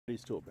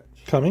Tool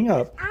bench. Coming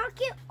up, I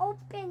can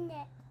open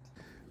it.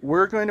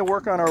 we're going to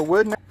work on our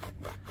wood. Make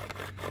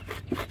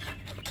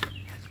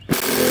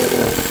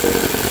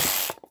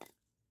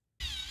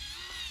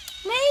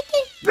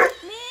it,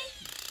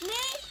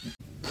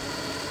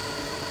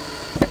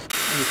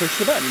 and you push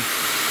the button. You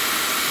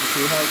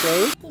see how it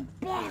goes?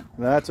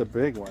 That's a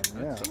big one,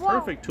 yeah.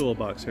 Perfect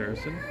toolbox,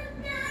 Harrison.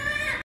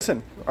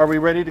 Listen, are we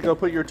ready to go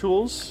put your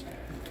tools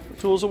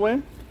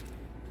away?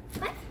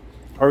 What?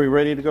 Are we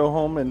ready to go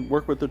home and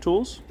work with the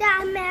tools? Yeah,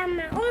 I have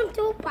my own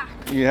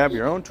toolbox. You have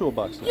your own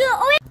toolbox now. You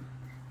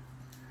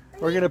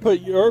We're going to put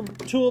your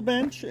tool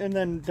bench and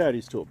then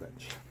Daddy's tool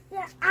bench.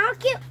 Yeah, I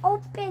can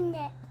open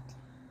it.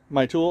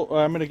 My tool,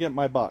 I'm going to get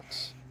my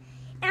box.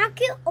 I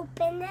can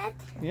open it.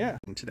 Yeah,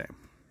 today.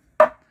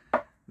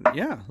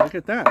 Yeah, look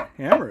at that.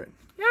 Hammer it.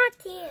 Not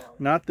you.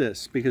 Not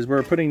this, because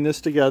we're putting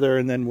this together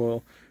and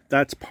then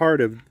that's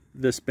part of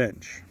this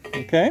bench.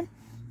 Okay?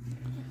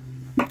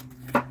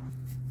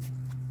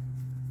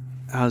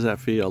 How's that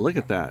feel? Look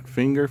at that.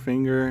 Finger,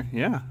 finger.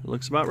 Yeah, it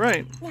looks about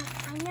right. Yeah,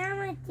 I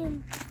know what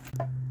to.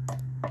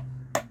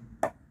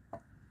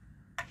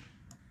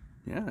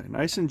 Yeah,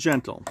 nice and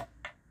gentle.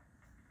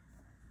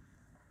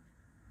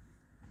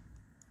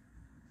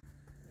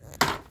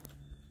 Now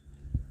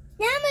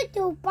I'm going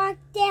to back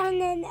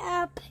down and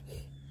up.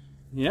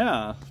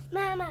 Yeah.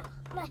 Mama,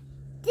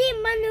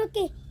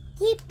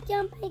 keep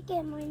jumping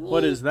in my knee.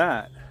 What is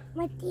that?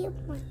 My tape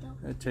measure.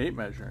 A tape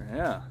measure,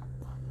 yeah.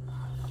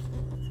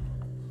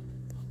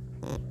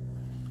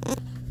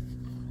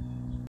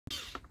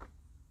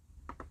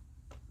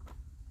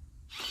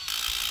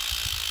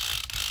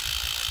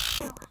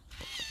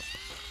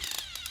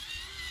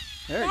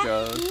 There it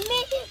goes.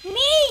 Me.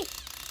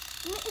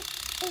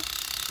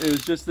 It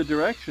was just the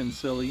direction,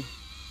 silly.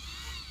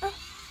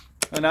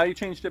 Oh, now you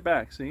changed it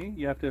back, see?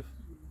 You have to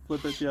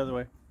flip it the other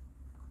way.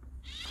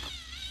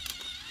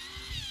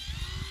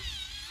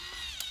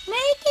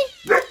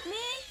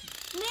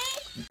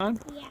 Yeah.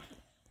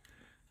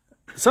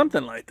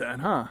 Something like that,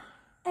 huh?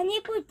 I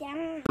need to put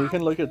down. We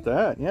can look at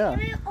that, yeah.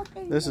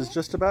 This is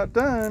just about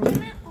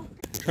done.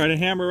 Try to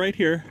hammer right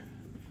here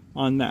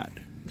on that.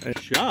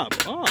 Good job.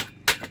 Oh,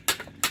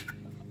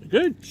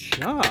 good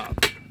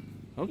job.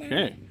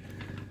 Okay.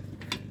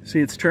 See,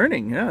 it's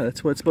turning. Yeah,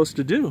 that's what it's supposed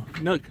to do.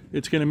 Look,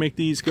 it's going to make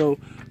these go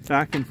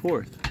back and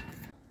forth.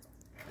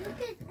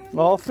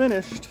 All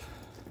finished.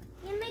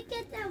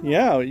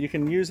 Yeah, you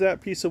can use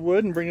that piece of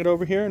wood and bring it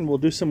over here and we'll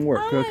do some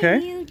work,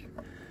 okay?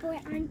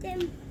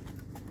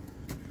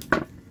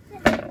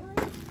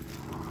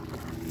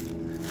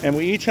 And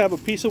we each have a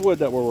piece of wood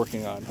that we're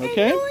working on,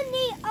 okay? You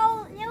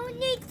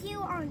need two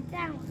on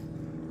that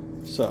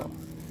one. So,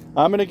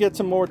 I'm going to get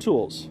some more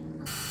tools.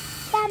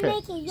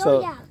 Okay,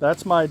 so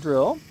that's my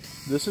drill.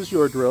 This is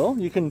your drill.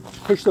 You can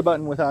push the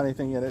button without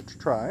anything in it to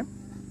try.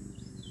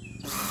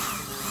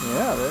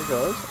 Yeah, there it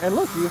goes. And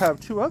look, you have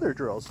two other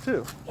drills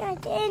too. Yeah,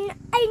 and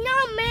I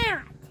don't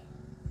match.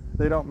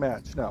 They don't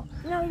match, no.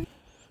 No.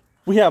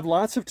 We have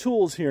lots of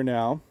tools here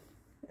now,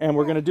 and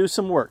we're going to do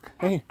some work.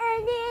 Hey.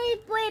 And then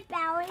put a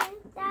battery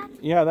in that.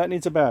 Yeah, that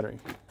needs a battery.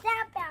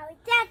 That battery,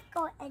 that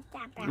goes in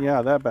that battery.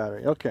 Yeah, that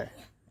battery. Okay.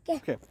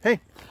 Okay. Hey,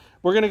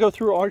 we're going to go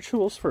through our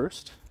tools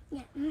first.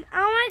 Yeah,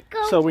 I want to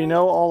go. So we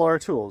know all our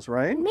tools,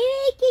 right? Maybe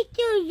I can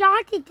do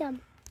lots of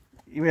them.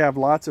 We have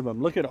lots of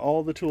them. Look at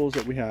all the tools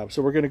that we have.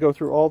 So we're going to go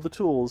through all the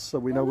tools so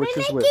we know which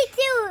is which. Maybe I can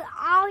do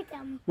all of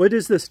them. What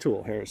is this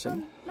tool,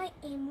 Harrison? My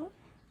hammer.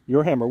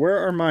 Your hammer. Where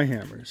are my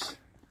hammers?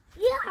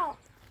 Yeah.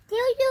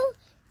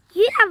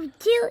 You have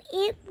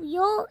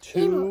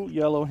two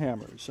yellow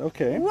hammers.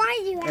 Okay.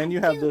 And you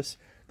have this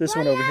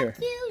one over here.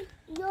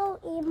 Your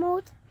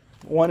hammers.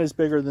 One is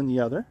bigger than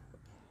the other.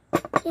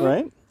 Yeah.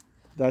 Right?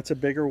 That's a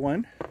bigger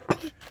one.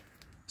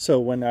 So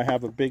when I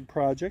have a big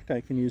project,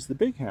 I can use the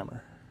big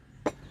hammer.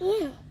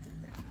 Yeah.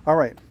 All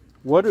right.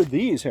 What are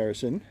these,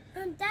 Harrison?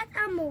 That's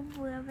armor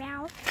wheel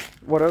route.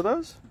 What are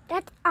those?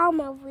 That's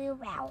armor wheel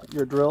route.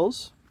 Your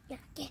drills?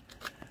 Yeah.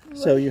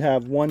 So you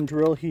have one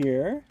drill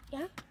here.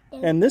 Yeah.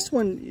 And this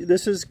one,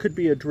 could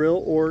be a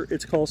drill, or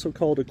it's also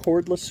called a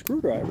cordless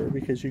screwdriver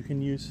because you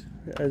can use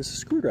it as a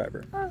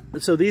screwdriver. Oh.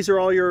 So these are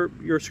all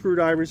your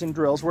screwdrivers and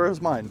drills. Where's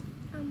mine?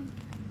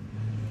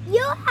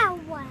 You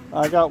have one.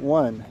 I got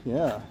one.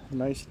 Yeah.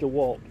 Nice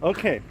DeWalt.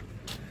 Okay.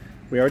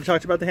 We already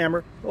talked about the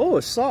hammer. Oh,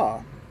 a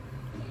saw.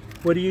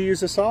 What do you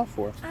use a saw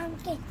for?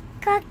 Okay.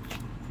 Cook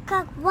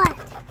what?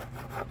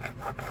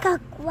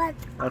 Cook what?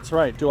 That's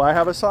right. Do I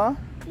have a saw?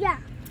 Yeah.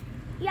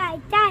 Yeah,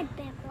 that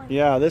big one.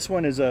 Yeah, this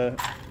one is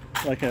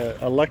like an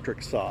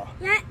electric saw.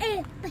 That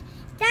is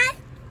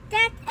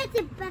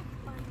a big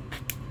one.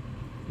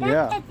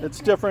 Yeah, it's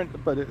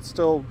different, but it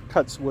still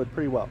cuts wood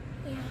pretty well.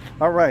 Yeah.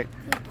 All right.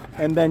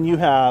 And then you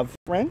have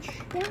wrench.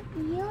 Yeah,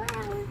 you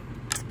have.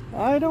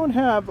 I don't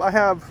have. I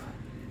have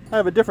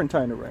a different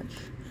kind of wrench.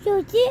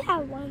 So you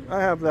have one. I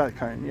have that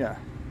kind. Yeah.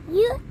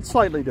 You.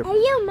 Slightly different.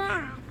 Are you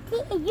mad?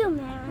 Are you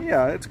mad?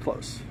 Yeah, it's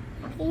close.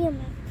 Are you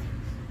mad?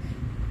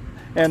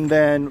 And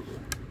then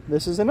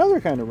this is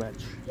another kind of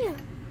wrench. Yeah.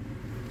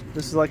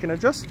 This is like an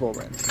adjustable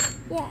wrench.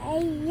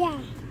 Yeah.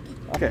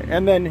 Okay,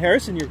 and then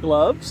Harrison, your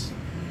gloves.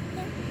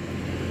 Yeah.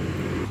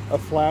 A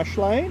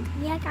flashlight.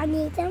 Yeah, I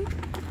need them.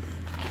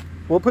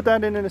 We'll put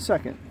that in a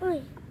second.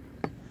 Wait.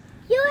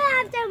 You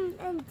have them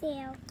in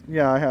there.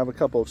 Yeah, I have a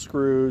couple of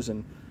screws,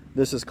 and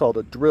this is called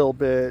a drill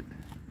bit.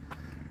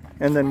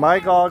 And then my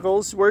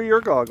goggles. Where are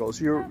your goggles?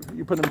 You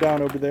put them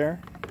down over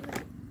there.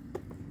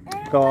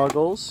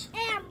 Goggles.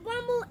 And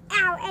one more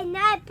out, and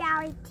that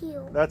battery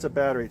too. That's a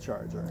battery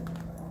charger.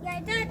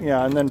 Yeah, that.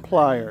 Yeah, and then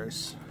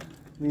pliers.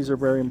 These are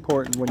very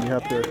important when you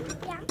have to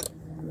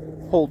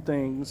hold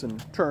things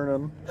and turn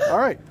them. All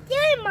right.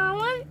 There's my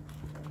one.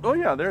 Oh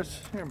yeah, there's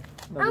here.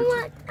 I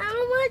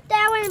want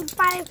that one,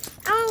 but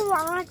I don't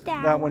want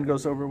that. That one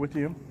goes over with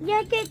you.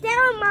 Yeah, get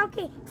that one,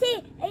 okay.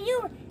 See,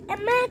 you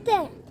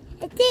imagine.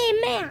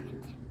 It's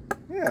man.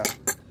 Yeah.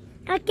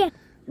 Okay.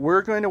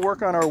 We're going to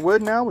work on our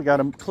wood now. We got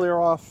to clear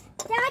off.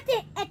 That's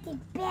it. It's a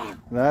big.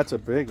 That's a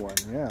big one.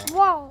 Yeah.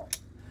 Whoa.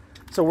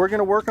 So we're going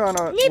to work on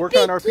our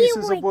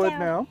pieces of wood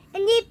now.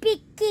 And this big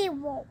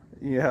keyboard.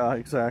 Yeah,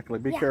 exactly.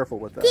 Be careful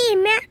with that.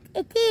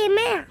 It's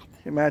man.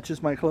 It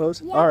matches my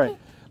clothes. Yeah, all right.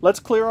 Let's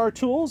clear our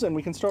tools and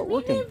we can start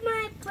working.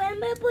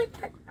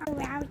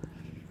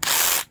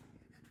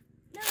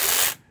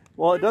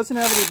 Well, it doesn't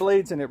have any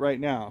blades in it right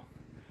now,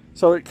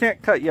 so it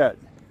can't cut yet.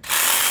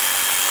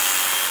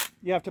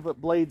 You have to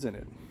put blades in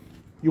it.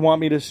 You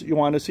want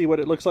to see what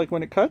it looks like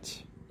when it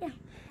cuts? Yeah.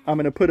 I'm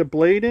going to put a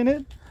blade in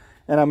it,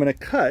 and I'm going to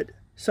cut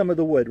some of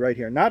the wood right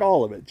here. Not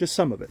all of it, just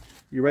some of it.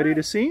 You ready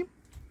to see?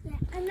 Yeah,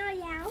 I'm not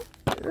loud.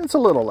 It's a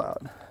little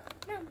loud.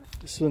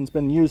 This one's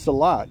been used a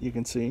lot, you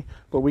can see,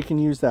 but we can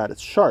use that.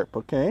 It's sharp,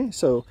 okay?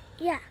 So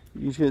yeah,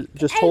 you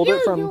just hold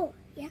it from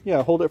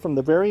hold it from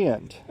the very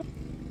end,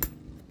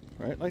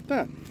 right, like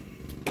that,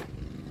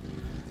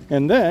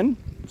 and then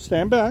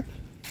stand back.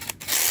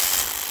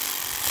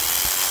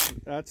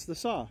 That's the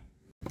saw.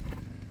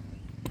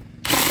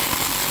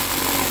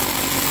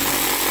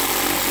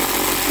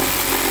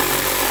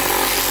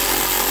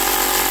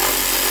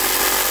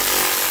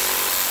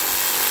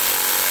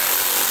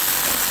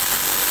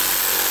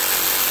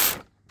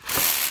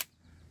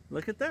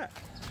 Look at that.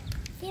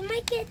 You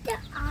might get the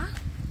off.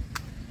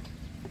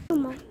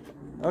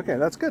 Okay,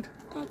 that's good.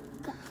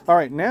 All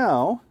right,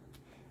 now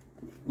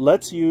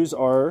let's use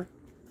our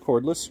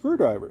cordless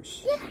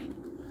screwdrivers.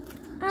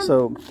 Yeah.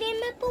 So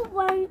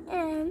one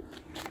end.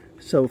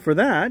 So for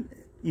that,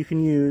 you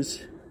can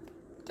use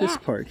this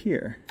part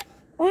here.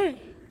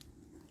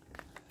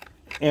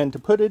 And to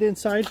put it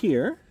inside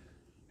here,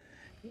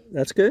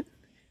 that's good,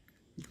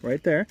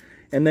 right there.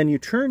 And then you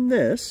turn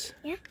this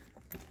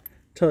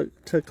to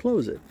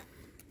close it.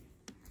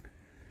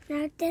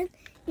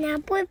 Now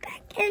put it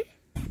back in.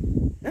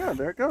 Yeah,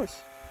 there it goes.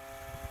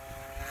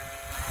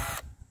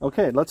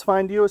 Okay, let's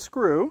find you a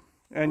screw,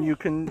 and you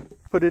can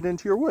put it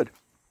into your wood.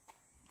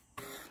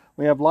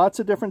 We have lots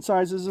of different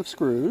sizes of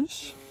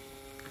screws.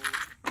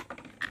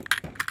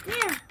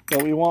 Yeah.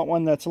 But we want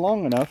one that's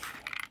long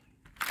enough.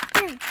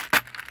 Yeah.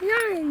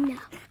 Not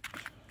enough.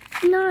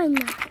 Not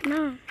enough.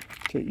 No.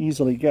 To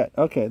easily get.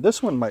 Okay,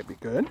 this one might be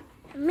good.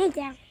 Me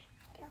down.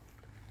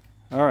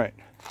 All right.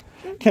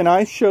 Can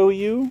I show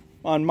you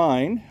on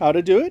mine how to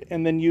do it,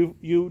 and then you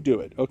do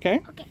it,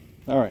 okay? Okay.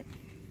 All right.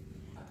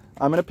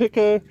 I'm going to pick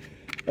a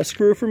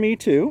screw for me,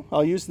 too.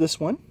 I'll use this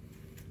one.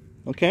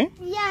 Okay?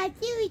 Yeah,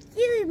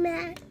 do,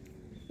 man.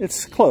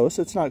 It's close.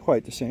 It's not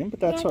quite the same,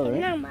 but that's all right.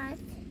 Not much.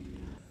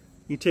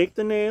 You take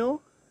the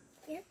nail.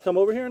 Yeah. Come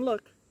over here and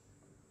look.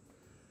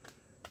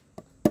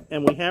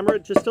 And we hammer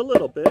it just a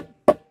little bit.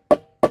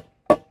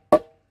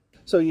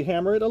 So you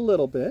hammer it a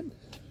little bit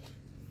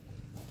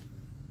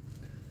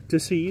to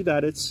see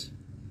that it's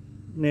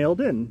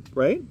nailed in,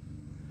 right?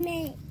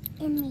 Me.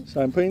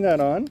 So I'm putting that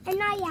on. And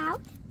not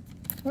loud.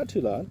 Not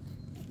too loud.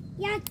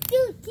 Yeah,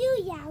 too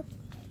loud.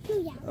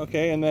 Too loud.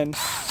 Okay, and then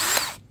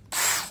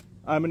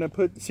I'm going to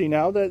put, see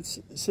now that's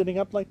sitting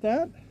up like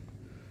that?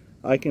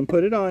 I can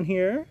put it on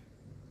here.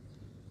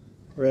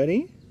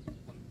 Ready?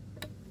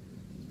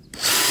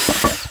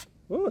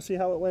 Oh, see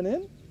how it went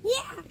in?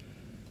 Yeah.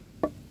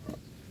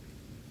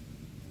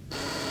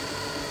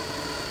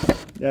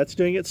 That's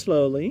doing it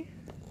slowly.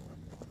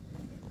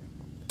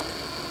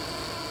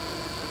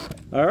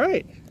 All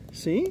right,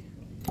 see?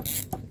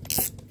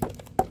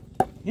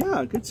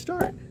 Yeah, good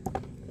start.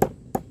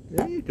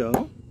 There you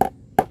go.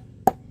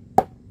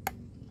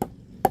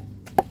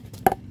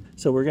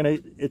 So we're gonna,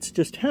 it's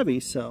just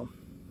heavy, so.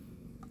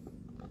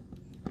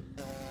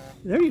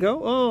 There you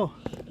go. Oh,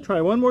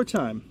 try one more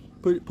time.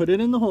 Put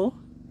it in the hole.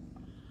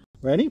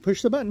 Ready?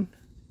 Push the button.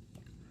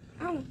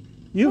 Oh.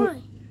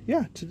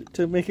 Yeah,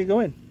 to make it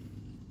go in.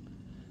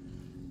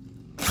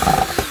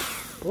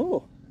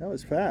 Oh, that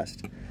was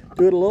fast.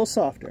 Do it a little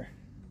softer.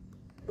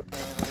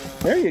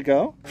 There you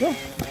go. Go.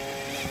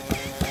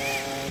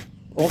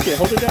 Okay,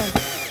 hold it down.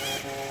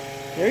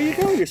 There you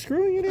go. You're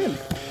screwing it in.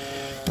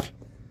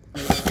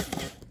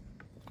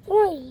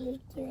 What are you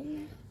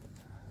doing?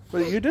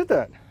 Well, you did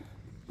that.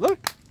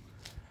 Look.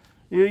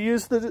 You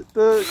used the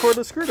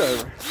cordless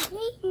screwdriver.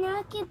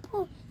 Now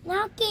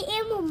get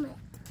implement.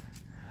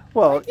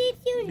 Well, What's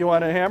it doing you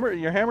want to hammer?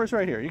 Your hammer's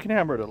right here. You can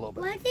hammer it a little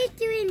bit. What's it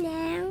doing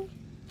now?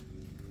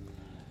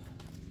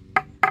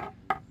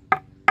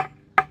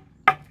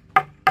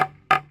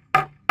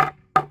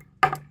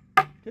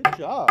 Good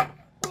job.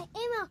 My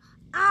email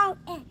out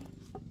and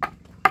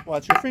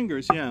Watch your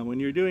fingers, yeah, when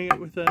you're doing it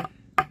with a...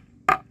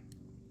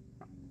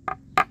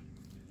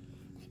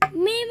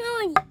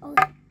 memory. Oh,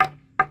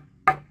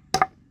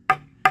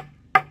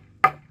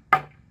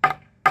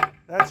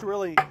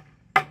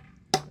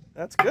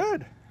 That's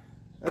good.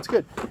 That's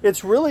good.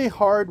 It's really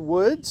hard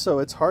wood, so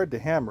it's hard to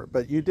hammer,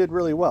 but you did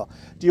really well.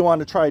 Do you want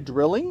to try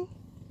drilling?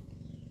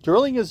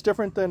 Drilling is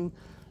different than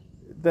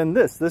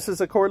this. This is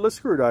a cordless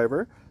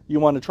screwdriver. You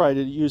want to try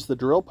to use the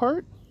drill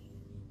part?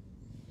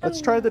 Let's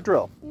try the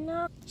drill.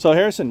 no. So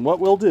Harrison, what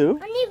we'll do...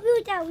 I need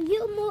to that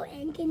you more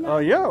and can Oh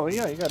yeah, well,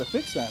 yeah, you got to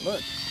fix that.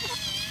 Look.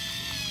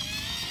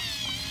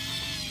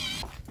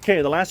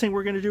 Okay, the last thing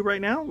we're going to do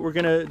right now, we're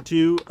going to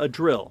do a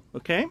drill,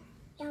 okay?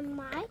 Am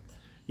I?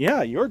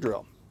 Yeah, your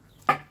drill.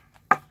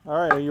 All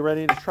right, are you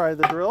ready to try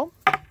the drill?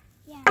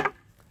 Yeah.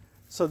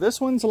 So this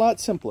one's a lot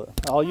simpler.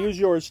 I'll use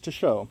yours to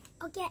show.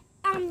 Okay,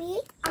 on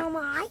me, am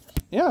I?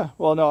 Yeah,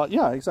 well, no,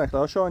 yeah, exactly.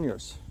 I'll show on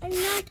yours. And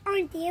not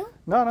on you.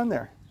 Not on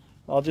there.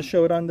 I'll just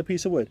show it on the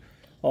piece of wood.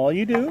 All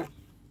you do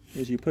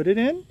is you put it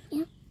in, Yeah.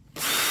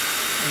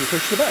 and you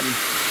push the button. You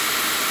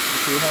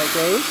see how it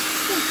goes?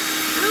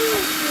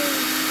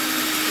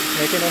 I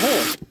Making a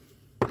hole. want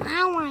you.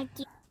 I want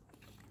you.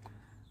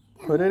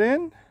 Put it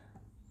in,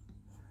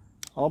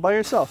 all by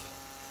yourself.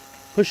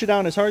 Push it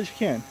down as hard as you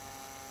can.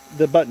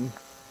 The button.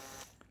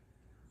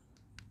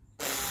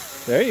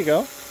 There you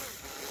go.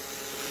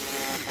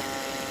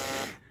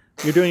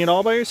 You're doing it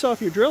all by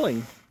yourself. You're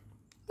drilling.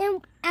 Then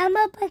I'm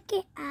gonna pick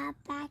it up,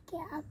 back it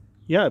up.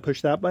 Yeah,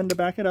 push that button to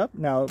back it up.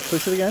 Now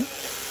push it again.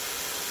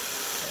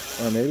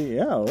 Or maybe,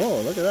 yeah,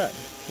 whoa, look at that.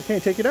 Okay,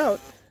 take it out.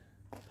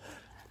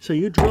 So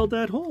you drilled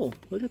that hole.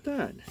 Look at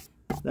that.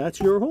 That's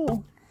your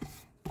hole.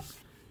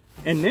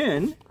 And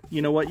then,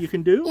 you know what you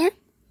can do?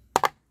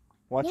 Yeah.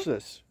 Watch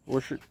this.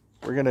 We're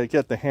going to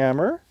get the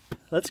hammer.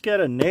 Let's get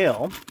a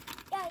nail.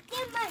 Yeah,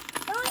 get my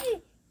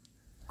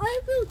I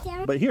will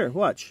down. But here,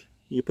 watch.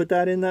 You put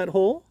that in that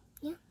hole.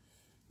 Yeah.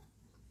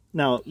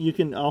 Now, you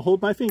can, I'll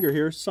hold my finger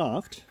here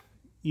soft.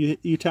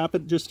 You tap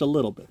it just a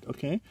little bit,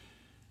 okay?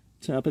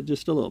 Tap it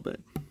just a little bit.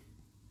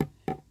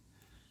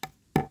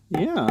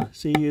 Yeah,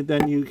 see,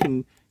 then you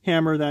can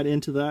hammer that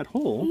into that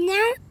hole.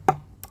 Now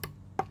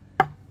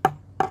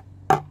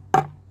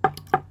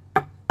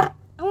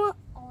I want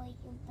oil,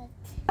 but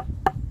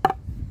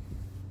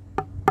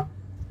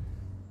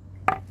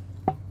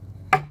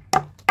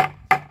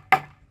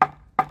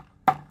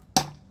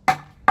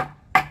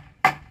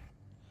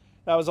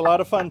That was a lot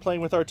of fun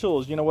playing with our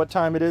tools. You know what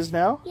time it is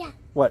now? yeah,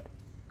 What?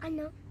 I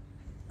know.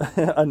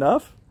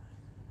 Enough?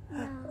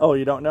 No. Oh,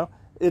 you don't know?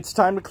 It's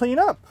time to clean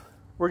up.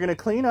 We're going to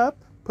clean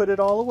up, put it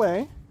all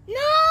away.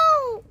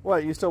 No.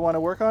 What, you still want to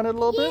work on it a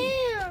little bit?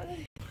 Yeah.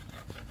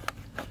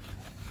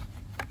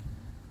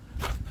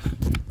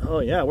 Oh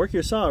yeah, work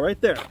your saw right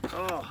there.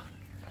 Oh.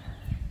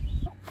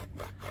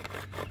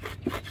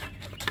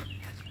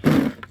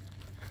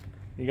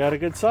 You got a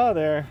good saw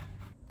there.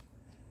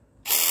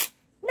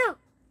 No.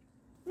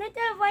 Not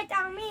that right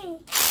on me.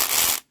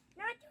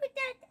 Not do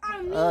that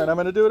on me. All right, I'm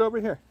going to do it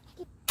over here.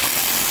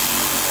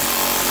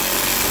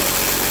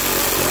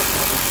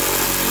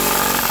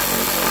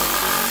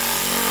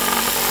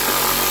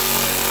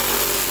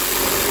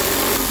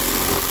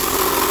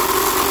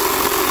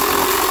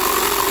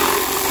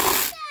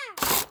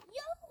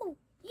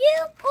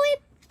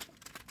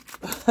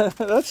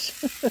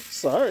 That's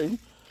sorry.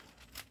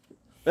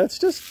 That's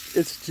just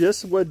it's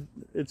just wood.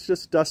 It's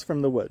just dust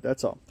from the wood.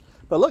 That's all.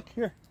 But look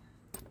here.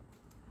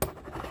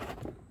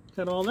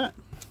 Cut all that.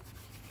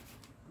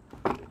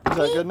 Is that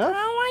good enough?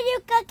 I want you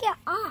to cut it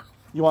off.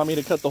 You want me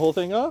to cut the whole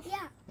thing off?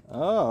 Yeah.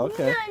 Oh,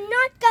 okay. No,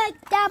 not cut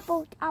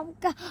double. I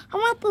want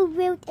to put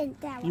root in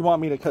that. You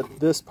want me to cut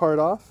this part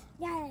off?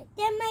 Yeah.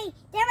 Then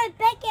I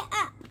back it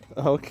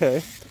up.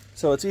 Okay.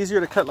 So it's easier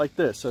to cut like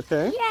this,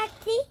 okay? Yeah,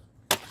 see?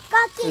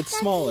 It's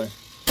smaller.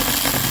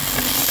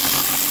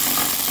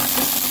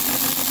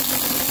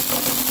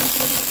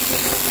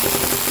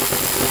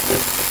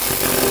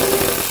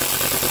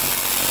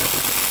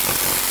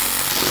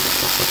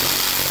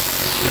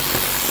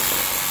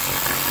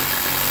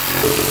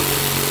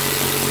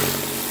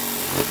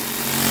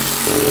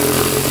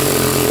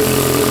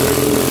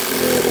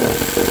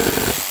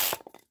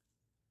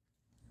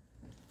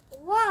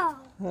 Wow.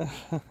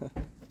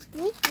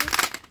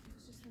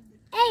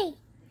 Hey.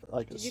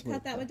 Like Did you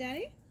cut that with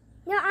Daddy?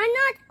 No, I'm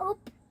not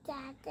open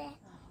that.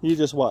 You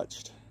just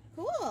watched.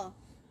 Cool.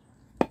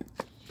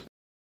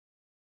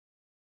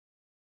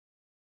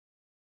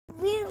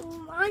 We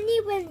only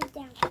went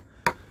down.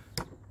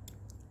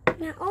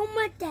 Now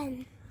almost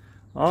done.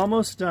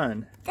 Almost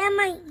done. Then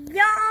my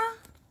yaw,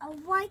 a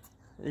white.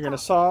 You're gonna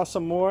saw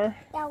some more?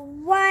 The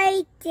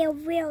white the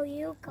wheel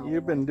you go.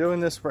 You've been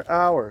doing this for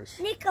hours.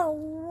 Make a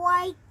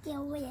white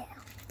the wheel.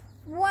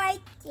 White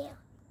the.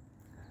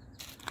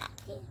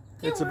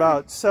 It's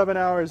about 7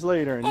 hours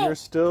later and you're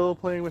still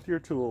playing with your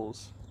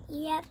tools.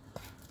 Yep.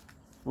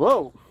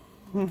 Whoa!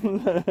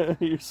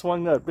 You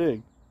swung that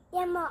big.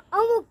 Yeah, Mom.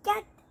 Almost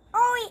got.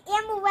 Oh,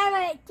 I'm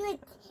gonna do it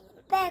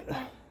back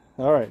one.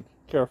 All right,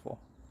 careful.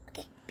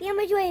 Okay, I'm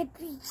gonna do it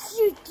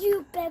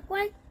shoot back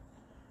one.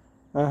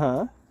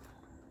 Uh-huh.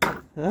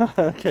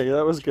 Okay,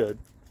 that was good.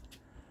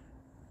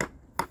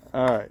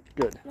 All right,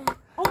 good.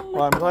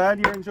 Well, I'm glad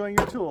you're enjoying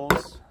your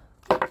tools.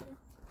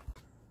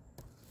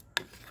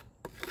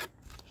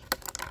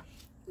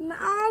 I'm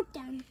all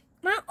done.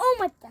 I'm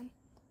almost done.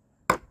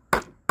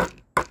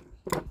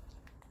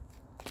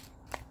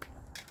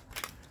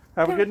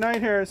 Have a good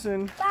night,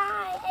 Harrison.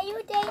 Bye. Are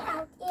you stay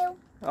out here?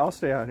 I'll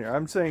stay out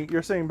here.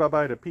 You're saying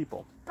bye-bye to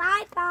people.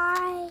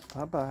 Bye-bye.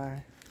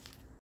 Bye-bye.